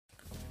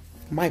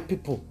My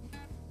people,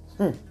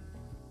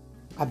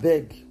 I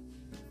beg,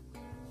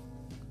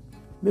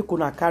 make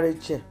una carry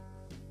chair,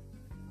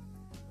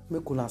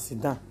 make una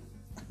sit down.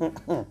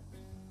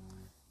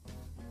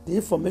 The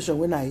information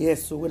when I hear,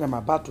 so when I'm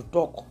about to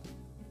talk,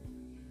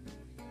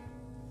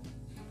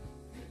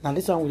 now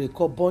this one we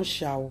call bone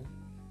shower.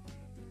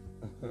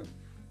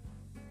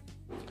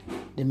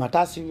 The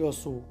matter serious,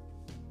 so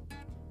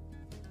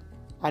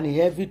and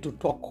heavy to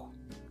talk.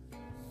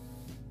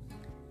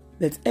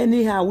 That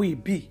anyhow we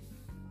be,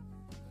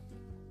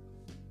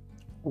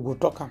 we go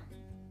talk am.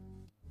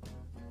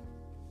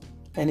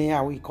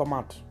 Anyhow we come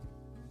out,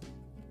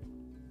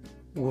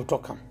 we go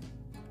talk am.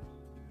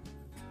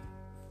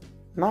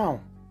 Now,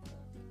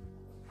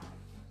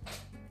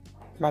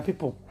 my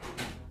people,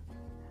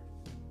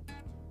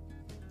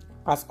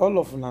 as all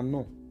of you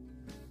know,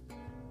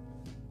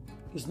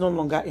 it's no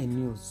longer a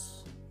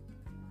news.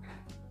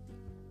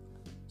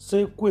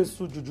 Say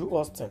Kwesu Juju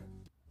Austin.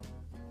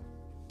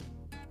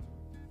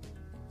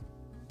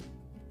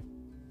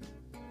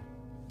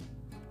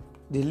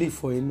 They live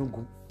for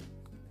Enugu.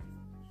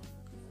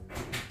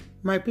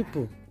 My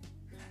people.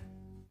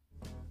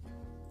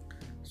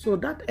 So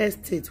that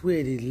estate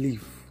where they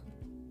live,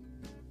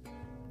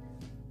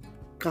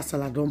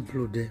 Kasala don't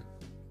blow there.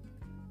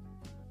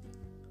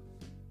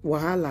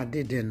 Wahala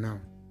dey there now.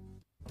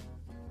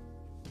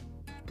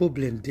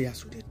 Problem there,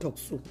 so they talk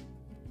so.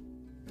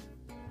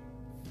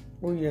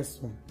 Oh yes,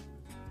 son.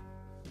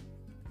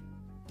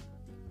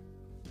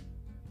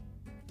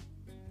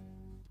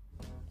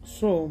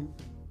 So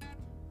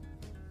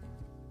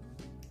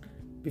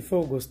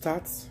before we go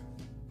start,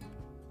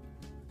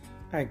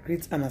 I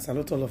greet and I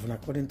salute all of you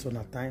according to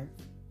our time.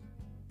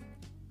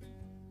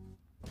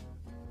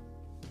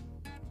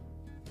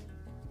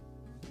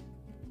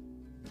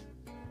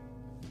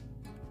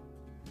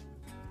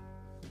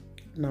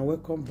 Now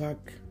welcome back.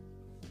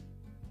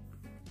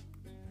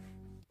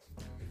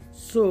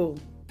 So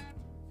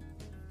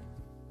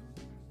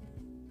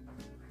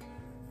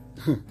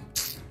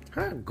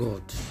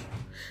God,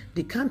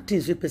 the kind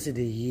things we person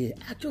they hear,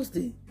 I just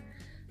the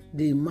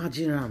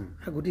imagine them.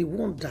 I go they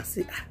wonder,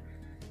 say,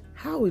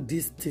 how is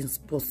these things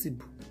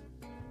possible?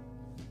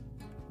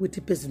 With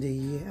the person they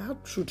hear, how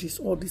true is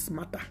all this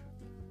matter?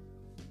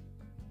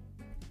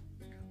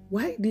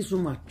 Why this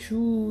woman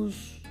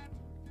choose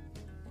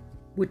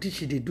what did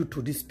she do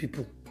to these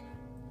people?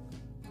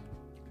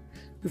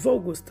 Before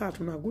we go start,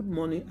 una good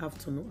morning,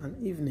 afternoon,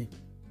 and evening.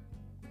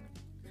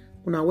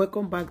 Una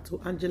welcome back to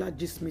Angela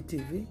G. Smith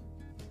TV.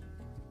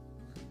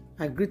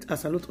 I greet and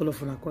salute all of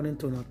you according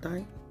to our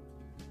time.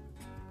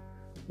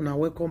 Una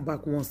welcome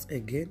back once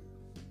again.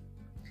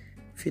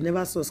 If you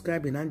never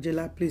subscribe in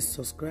Angela, please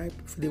subscribe.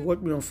 If you watch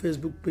me on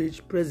Facebook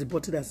page, press the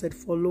button that said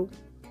follow.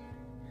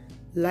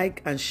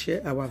 Like and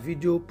share our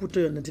video. Put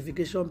on your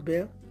notification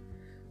bell.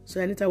 So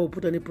anytime we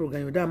put any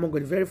program, you're among the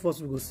very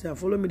first we go see and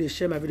follow me, they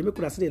share my video. Make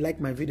sure they like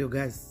my video,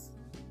 guys.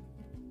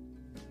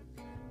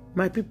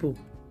 My people,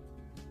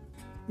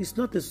 it's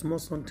not a small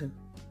something.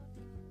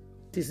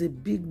 It is a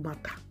big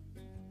matter.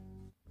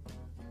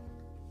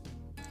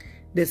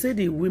 They say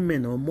the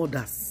women or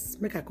mothers,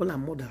 make I call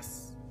them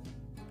mothers,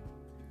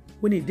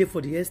 when they for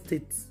the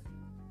estate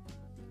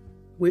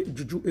where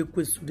Juju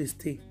Ekwesu they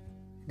stay,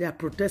 they are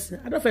protesting.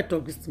 I don't know if I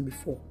talked this thing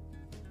before.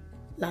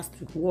 Last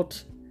week,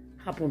 what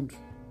happened?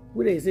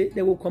 Where they say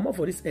they will come up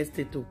for this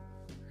estate too,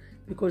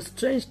 because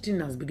strange thing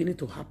has beginning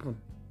to happen.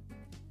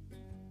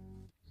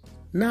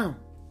 Now,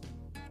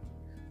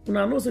 when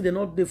I know say they're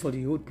not there for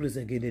the old place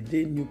again,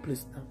 they're new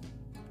place now.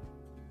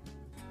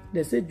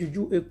 They say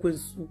Juju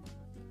Ekwesu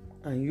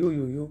and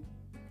yo.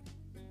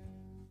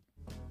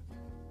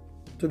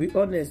 To be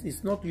honest,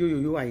 it's not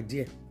yo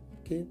idea.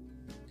 Okay,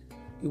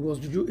 it was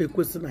Juju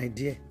Ekwesu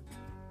idea.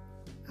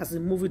 As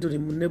a movie to the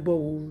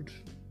neighborhood,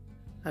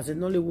 as a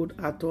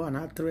Nollywood actor and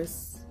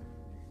actress.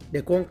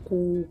 They can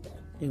cook,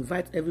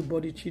 invite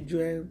everybody,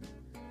 children,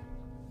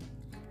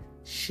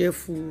 share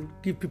food,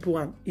 give people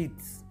and eat.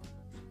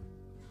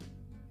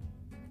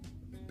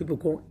 People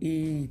can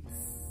eat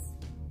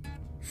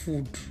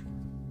food,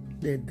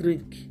 they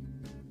drink,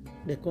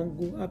 they can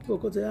go. People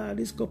can say,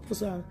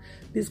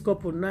 this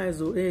couple nice,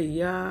 oh, hey,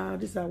 yeah,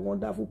 this is a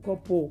wonderful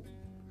couple.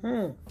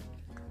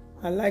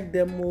 I like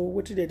them, oh,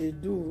 what did they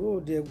do? Oh,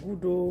 they're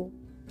good, oh,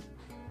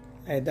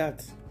 like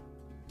that.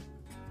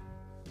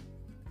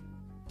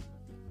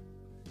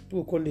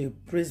 People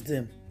can't praise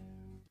them.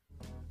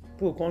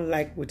 People can't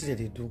like what they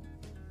do.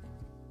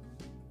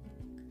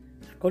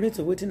 According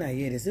to what I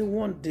hear, they say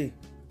one day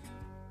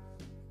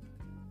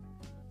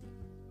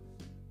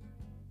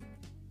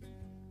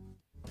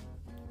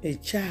a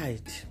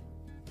child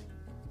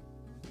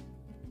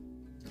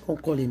can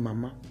call him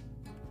mama.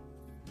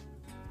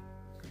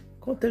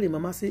 Can tell him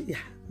mama, say, yeah,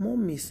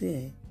 mommy,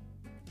 say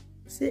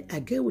I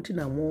get what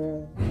I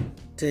want to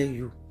tell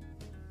you.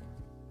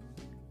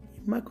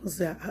 Mama can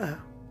say,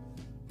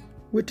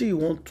 what do you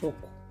want to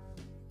talk?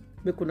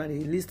 Make una dey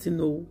listen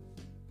know.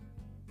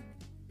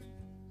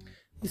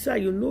 He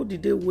said, you know the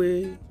day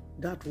where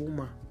that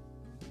woman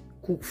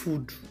cook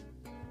food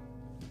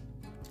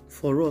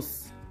for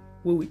us,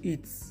 where we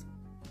eat.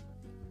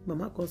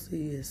 Mama can say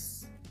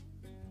yes.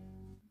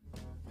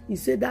 He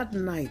said that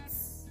night,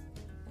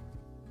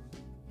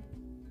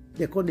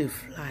 they can't they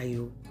fly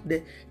you.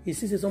 He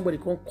sees somebody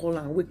can't call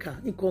and wake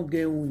up. He can't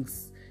get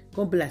wings.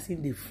 Can't be like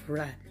seeing they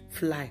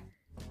fly.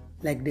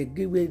 Like the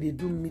gay where they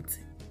do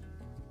meeting.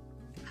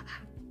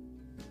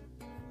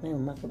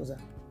 Mama can say,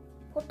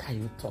 what are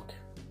you talking?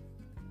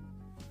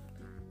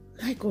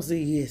 I can say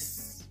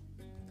yes.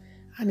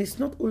 And it's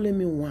not only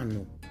me one,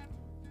 no.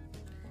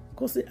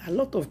 Because a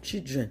lot of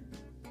children,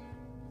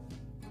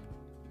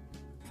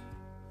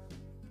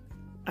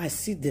 I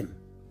see them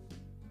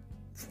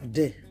for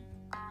there.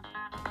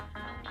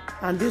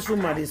 And this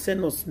woman, they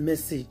send us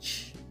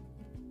message.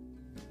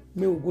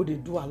 May we go, they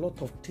do a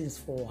lot of things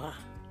for her.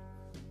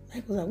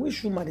 Because I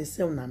wish woman, they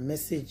send a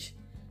message.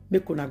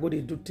 Make una go,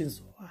 they do things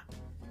for her.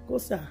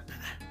 Because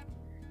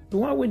the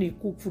one when he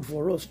cook food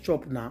for us,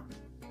 chop now.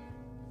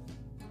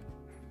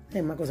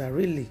 Hey, because I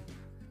really.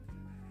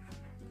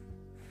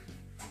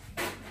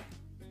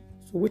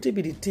 So what be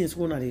the things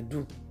when they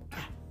do?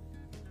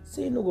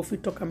 Say no go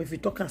fit talk am. If you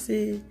talk and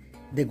say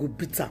they go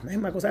beat am. Hey,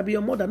 because I be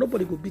your mother,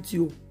 nobody go beat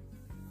you.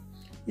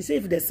 He say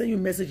if they send you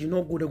message, you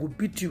not go, they go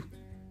beat you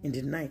in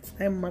the night.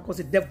 Hey, because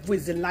the devil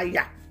is a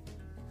liar.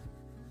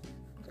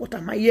 What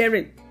am I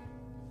hearing?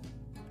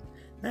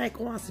 Now I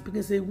come and speak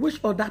and say, which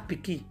other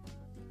picky?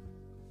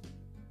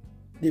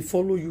 They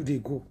follow you, they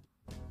go.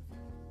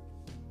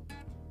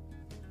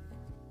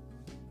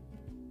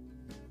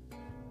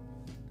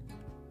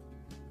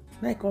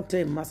 Now I can't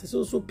tell him, master,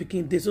 so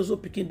picking this, so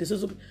picking this,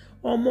 so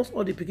almost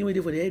all the picking we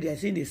did for the area, I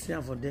think they see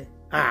for there.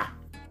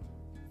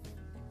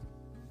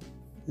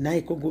 Now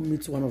I can go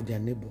meet one of their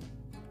neighbor.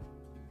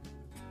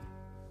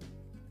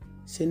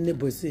 Say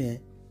neighbor say,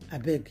 I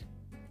beg,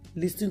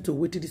 listen to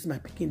what this my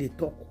picking they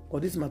talk, or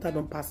this matter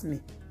don't pass me.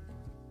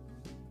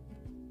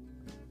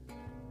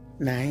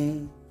 Now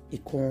he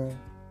can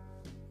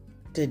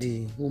tell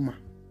the woman,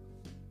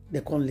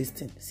 they can't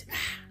listen. Say,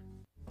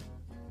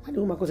 and the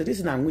woman can say, this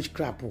is a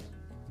witchcraft.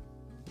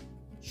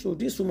 So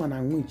this woman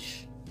and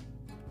witch,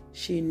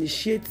 she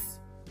initiates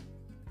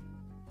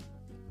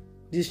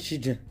these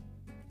children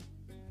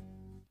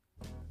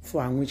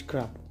for a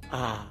witchcraft.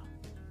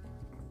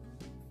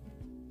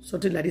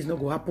 Something like this not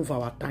going to happen for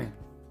our time.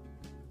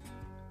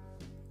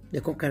 They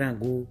can't carry and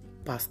go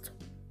pastor.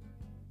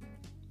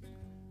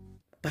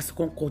 Pastor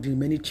can't call the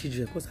many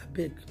children because I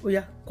beg. Oh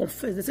yeah,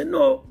 confess. They say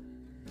no.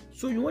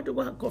 So you want to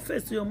go and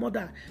confess to your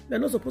mother. You are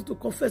not supposed to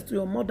confess to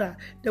your mother.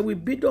 They will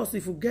beat us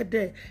if you get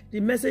there. The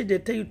message they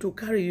tell you to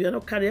carry, you are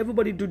not carry.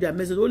 Everybody do their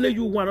message. Only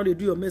you one, or they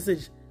do your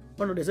message.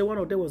 One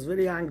of them was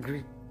very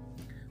angry.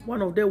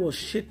 One of them was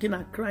shaking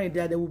and crying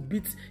there. They will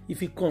beat.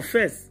 If he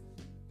confess,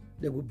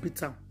 they will beat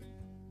him.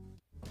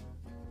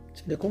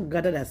 So they can't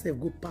gather themselves,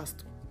 go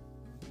pastor.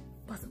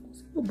 Pastor,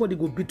 nobody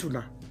go beat you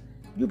now.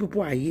 You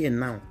people are here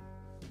now.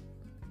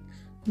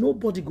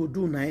 Nobody go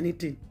do now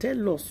anything.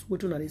 Tell us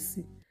what you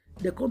see.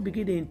 They come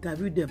begin to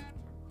interview them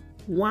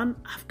one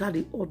after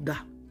the other.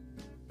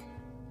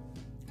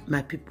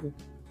 My people,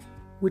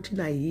 waiting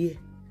I hear.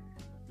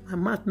 My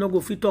mouth no go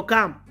fit talk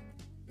am.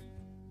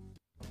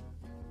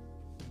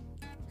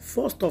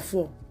 First of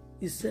all,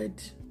 he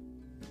said,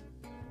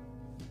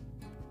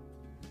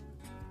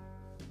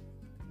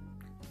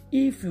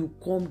 if you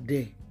come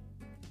there,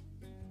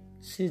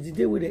 since the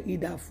day when they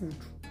eat that food,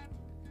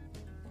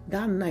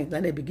 that night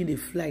when they begin to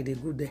fly, they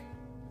go there.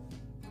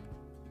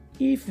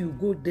 If you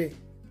go there,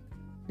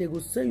 they go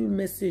send you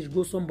message,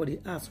 go somebody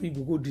ask, we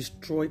go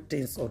destroy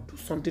things or do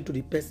something to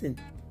the person.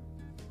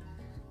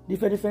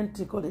 Different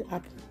things called the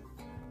happen.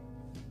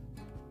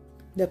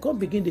 They can't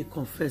begin to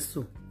confess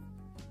so.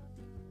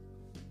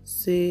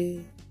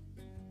 Say,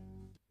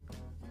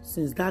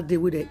 since that day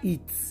where they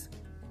eat,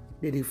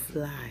 they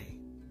fly.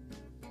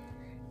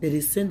 They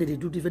send, they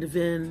do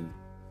different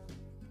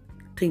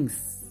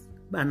things,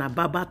 and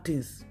bad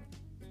things.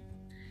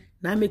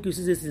 Now make you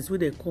see since when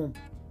they come,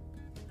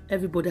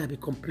 everybody have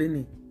been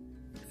complaining.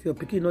 If your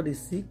pikin not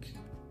sick,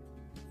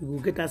 you will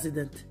get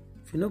accident.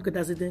 If you not get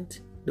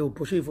accident, they will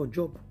pursue you for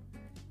job.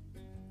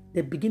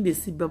 They begin to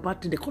see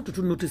bad things. They come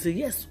to notice, say,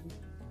 yes,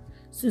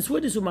 since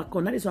when this woman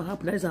come, this one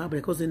happen,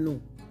 because they know.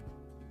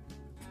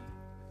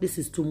 This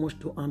is too much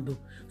to handle.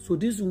 So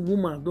this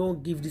woman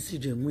don't give this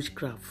children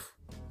witchcraft.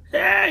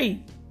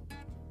 Hey!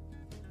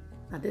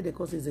 And then they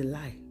cause it's a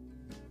lie.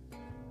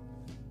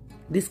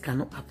 This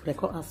cannot happen. I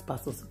can't ask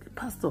pastors.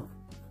 Pastor,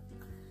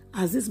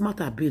 as this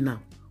matter be now,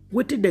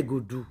 what did they go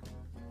do?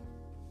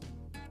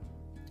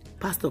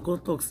 Pastor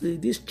can't talk, say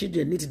these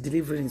children need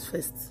deliverance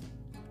first.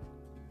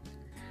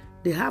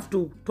 They have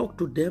to talk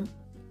to them,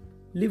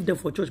 leave them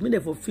for church, make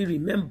them for free.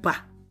 Remember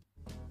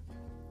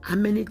how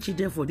many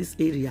children for this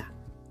area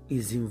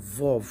is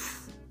involved.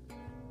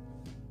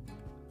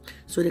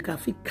 So they can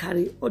fit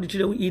carry all the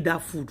children who eat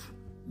that food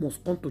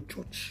must come to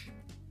church.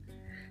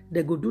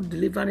 They go do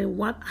delivering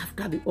one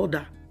after the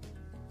other.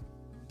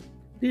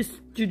 These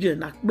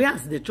children are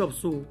the chop,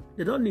 so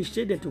they don't need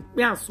shade them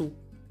to so.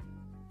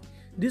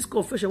 This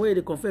confession where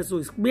they confess so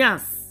is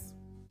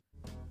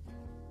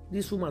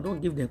this woman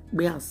don't give them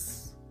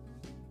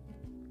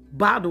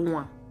bad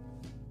one.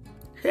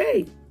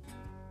 Hey!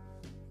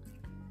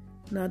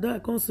 Now that I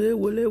can't say,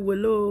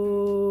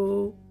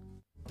 well,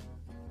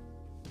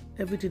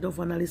 everything don't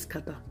finally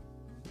scatter.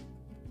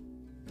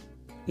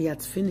 He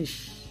had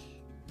finished.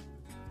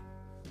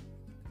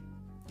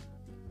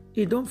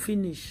 He don't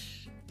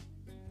finish.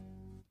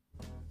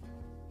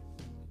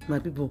 My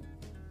people,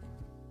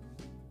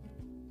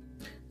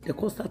 they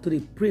can start to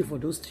pray for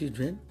those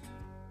children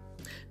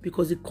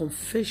because the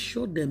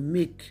confession they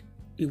make,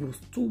 it was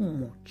too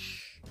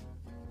much.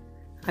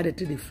 How they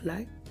tell they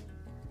fly?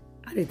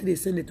 How they tell they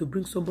send it to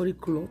bring somebody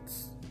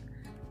clothes?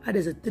 How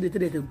they tell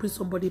they bring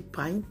somebody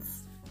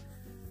pints?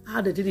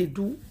 How they tell they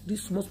do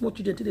these small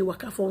children till they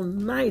wake up for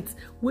night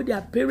with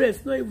their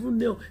parents not even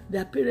know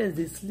their parents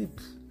they sleep.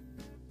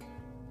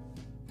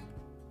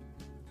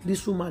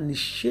 This woman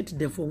initiated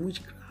them for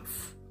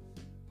witchcraft.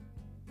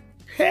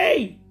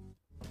 Hey!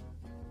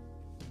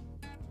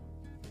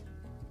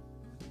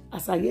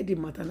 As I hear the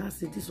matter, I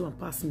say, this one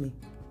pass me.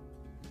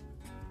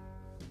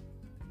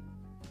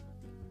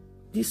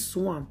 This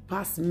one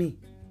pass me.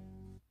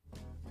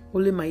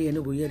 Only my ear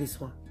no go hear this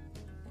one.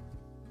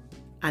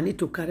 I need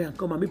to carry and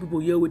come and make people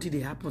hear what they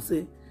happen.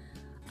 Say,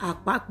 I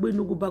pack me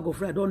no go bag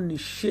of I don't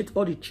initiate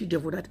all the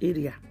children for that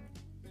area.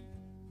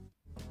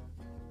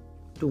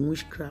 To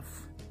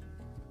witchcraft.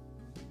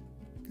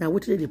 Now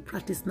what did they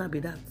practice now be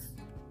that?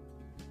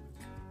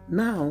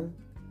 Now,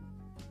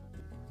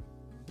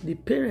 the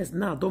parents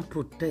now don't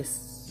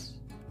protest.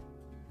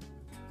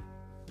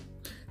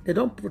 They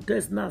don't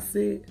protest now,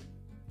 say,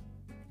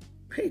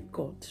 hey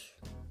God,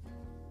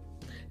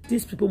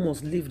 these people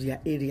must leave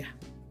their area.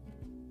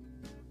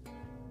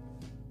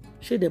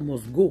 Say they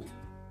must go.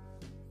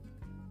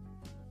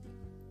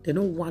 They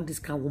don't want this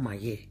kind of woman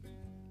here.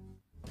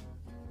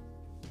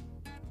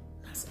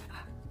 That's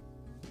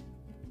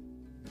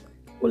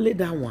only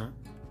that one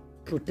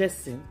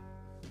protesting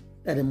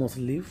that they must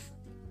leave.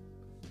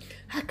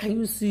 How can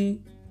you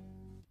see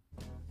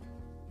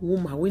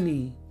woman when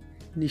he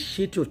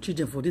initiate your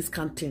children for this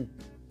kind of thing,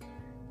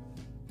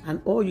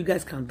 and all you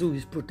guys can do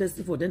is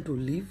protesting for them to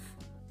leave?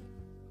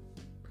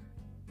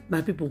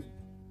 My people,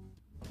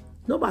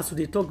 nobody should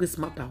they talk this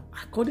matter.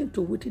 According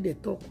to what they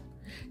talk,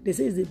 they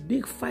say it's a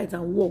big fight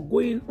and war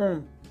going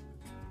on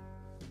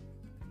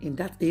in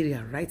that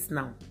area right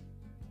now.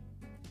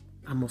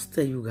 I must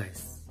tell you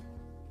guys,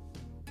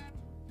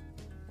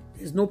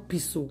 there's no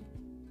peace, so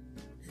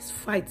there's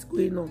fights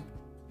going on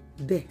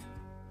there.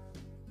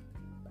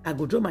 I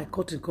go draw my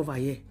curtain cover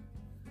here.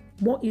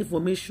 More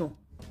information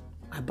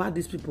about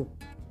these people,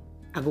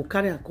 I go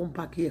carry and come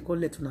back here,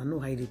 come let you know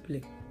how they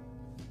play.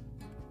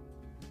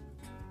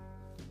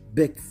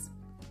 But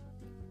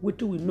what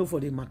do we know for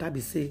the matter?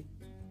 Be say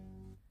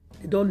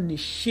they don't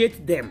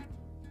initiate them.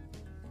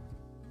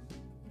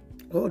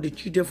 All the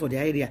children for the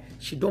area,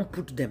 she don't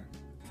put them.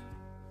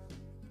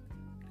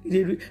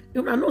 I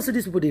know say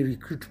these people, they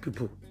recruit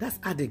people. That's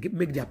how they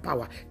make their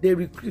power. They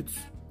recruit.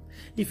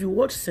 If you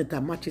watch center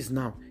matches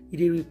now,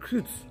 they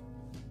recruit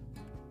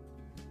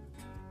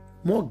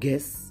more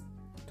guests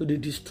to they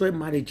destroy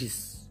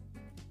marriages.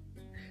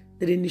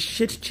 They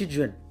initiate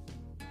children.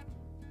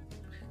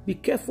 Be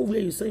careful where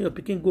you send your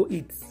pikin go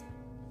eat.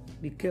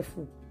 Be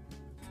careful.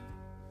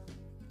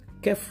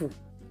 Careful.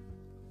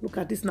 Look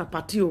at this na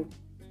party.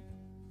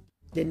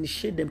 They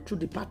initiate them through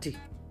the party.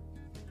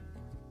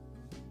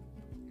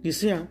 You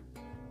see,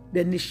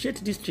 they initiate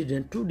these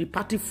children through the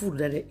party food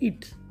that they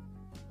eat.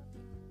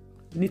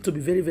 You need to be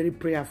very, very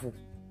prayerful.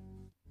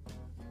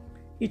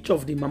 Each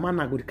of the mama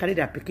na go carry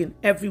their pikin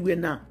everywhere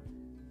now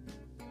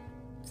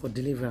for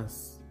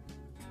deliverance.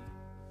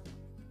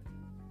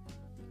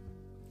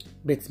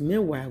 But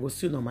meanwhile, I will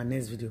see you on my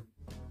next video.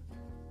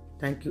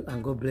 Thank you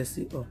and God bless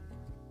you all.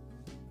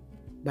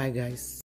 Bye, guys.